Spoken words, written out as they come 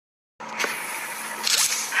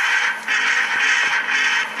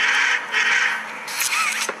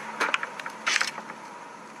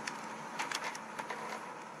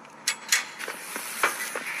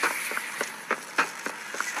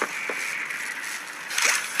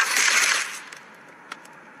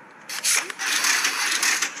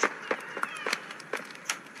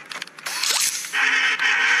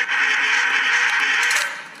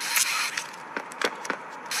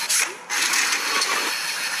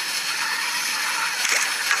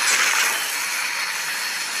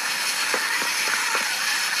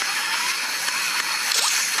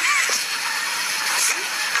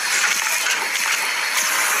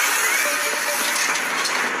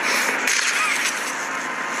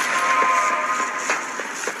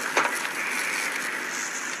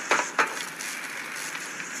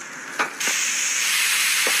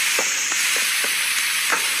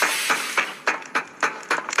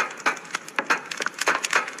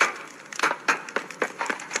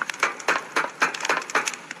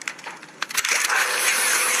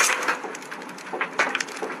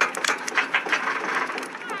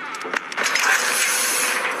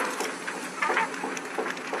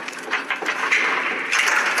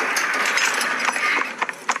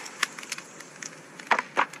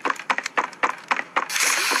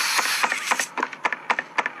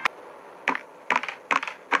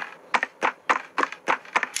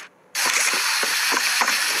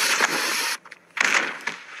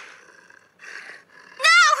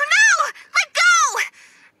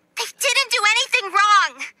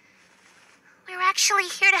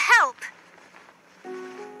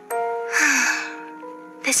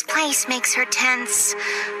always makes her tense.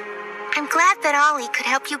 I'm glad that Ollie could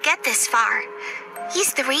help you get this far.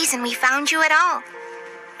 He's the reason we found you at all.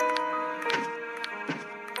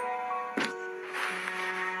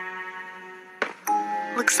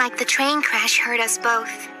 Looks like the train crash hurt us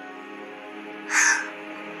both.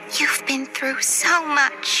 You've been through so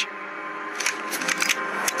much.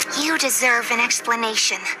 You deserve an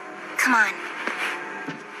explanation. Come on.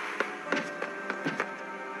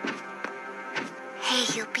 Hey,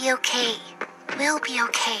 you'll be okay. We'll be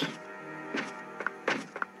okay.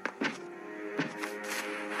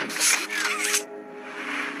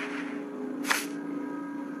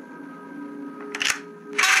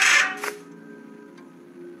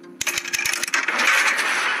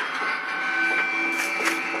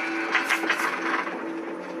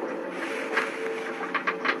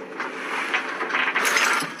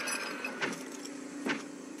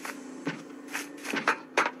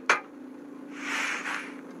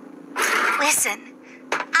 Listen,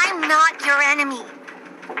 I'm not your enemy,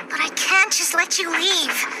 but I can't just let you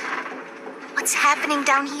leave. What's happening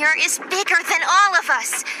down here is bigger than all of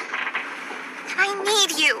us, and I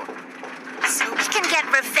need you, so we can get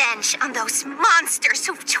revenge on those monsters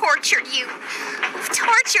who've tortured you, who've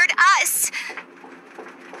tortured us.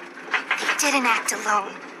 They didn't act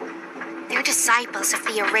alone. They're disciples of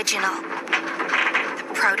the original,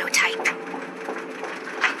 the prototype.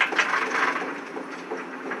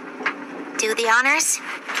 Do the honors? The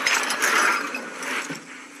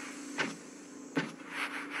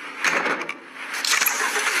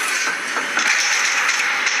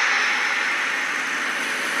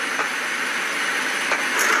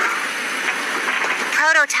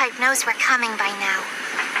prototype knows we're coming by now.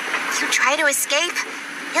 You try to escape,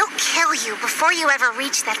 he'll kill you before you ever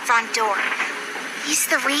reach that front door. He's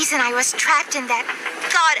the reason I was trapped in that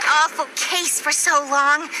god-awful case for so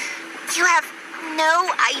long. You have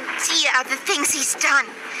no idea of the things he's done.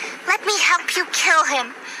 Let me help you kill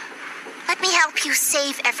him. Let me help you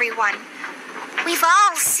save everyone. We've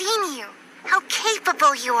all seen you, how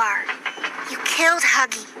capable you are. You killed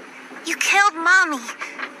Huggy. You killed Mommy.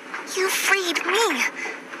 You freed me.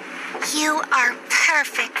 You are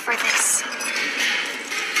perfect for this.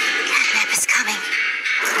 Catnap is coming.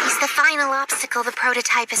 He's the final obstacle the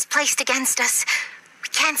prototype has placed against us. We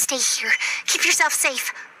can't stay here. Keep yourself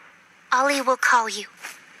safe. Ollie will call you.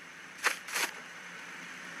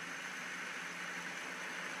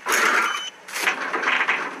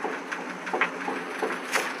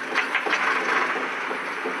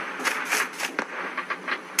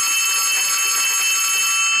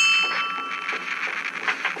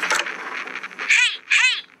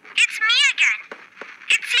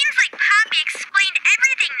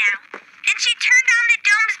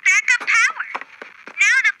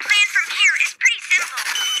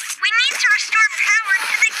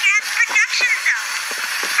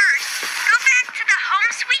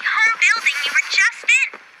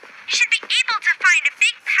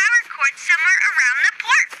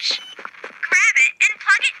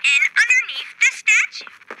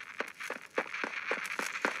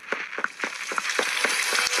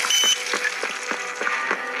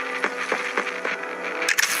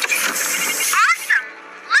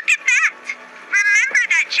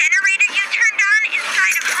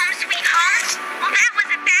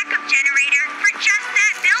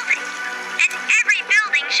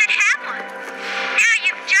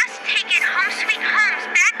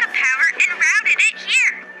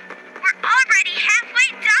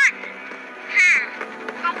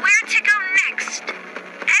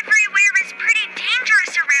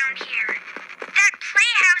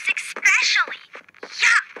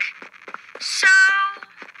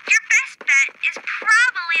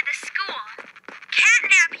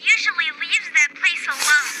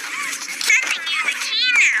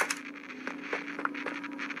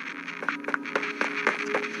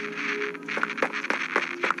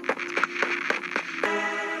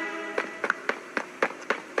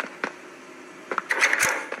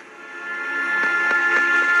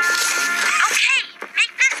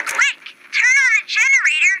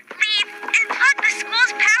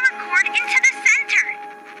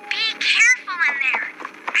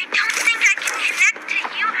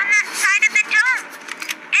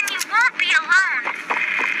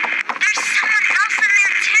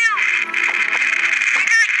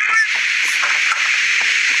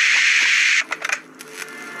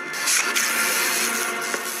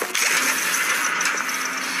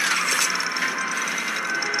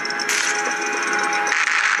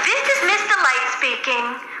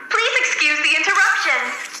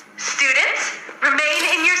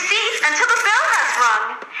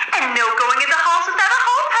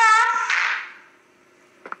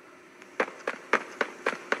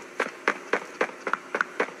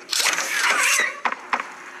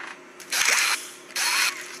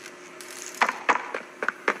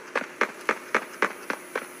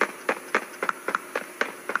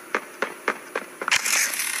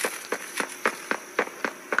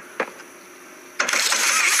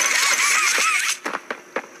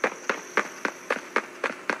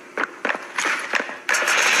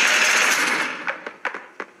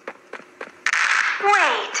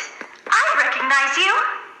 recognize you?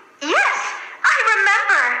 Yes, I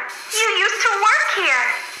remember. You used to work here.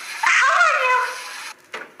 How are you?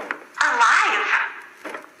 Alive?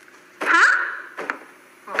 Huh?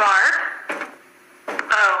 Barb?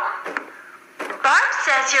 Oh. Barb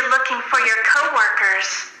says you're looking for your coworkers.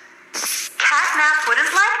 Catnap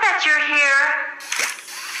wouldn't like that you're here.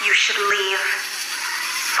 You should leave.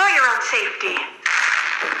 For your own safety.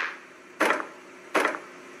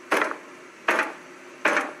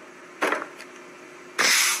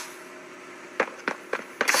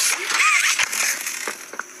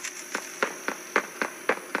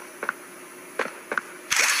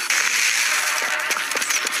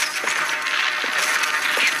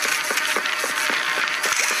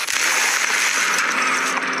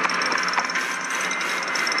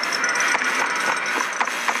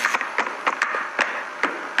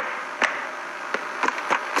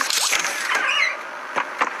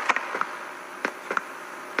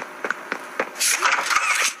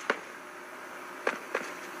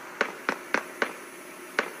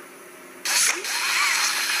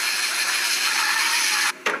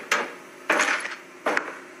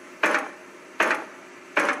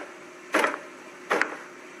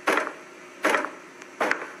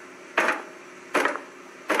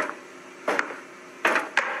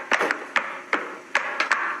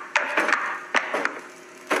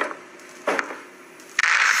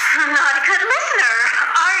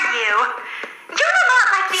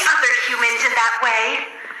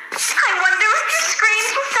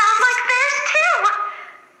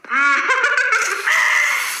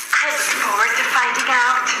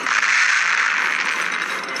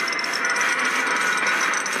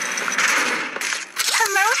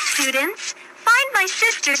 Students, find my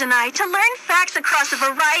sisters and I to learn facts across a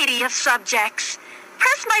variety of subjects.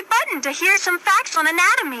 Press my button to hear some facts on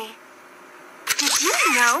anatomy. Did you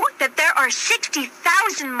know that there are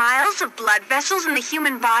 60,000 miles of blood vessels in the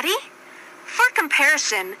human body? For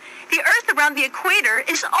comparison, the Earth around the equator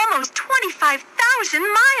is almost 25,000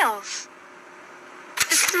 miles.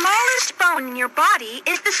 The smallest bone in your body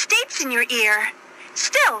is the stapes in your ear.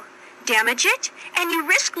 Still, damage it, and you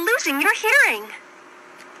risk losing your hearing.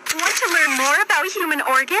 Want to learn more about human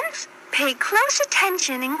organs? Pay close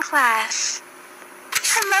attention in class.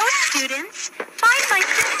 Hello, students. Find my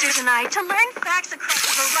sisters and I to learn facts across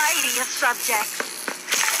a variety of subjects.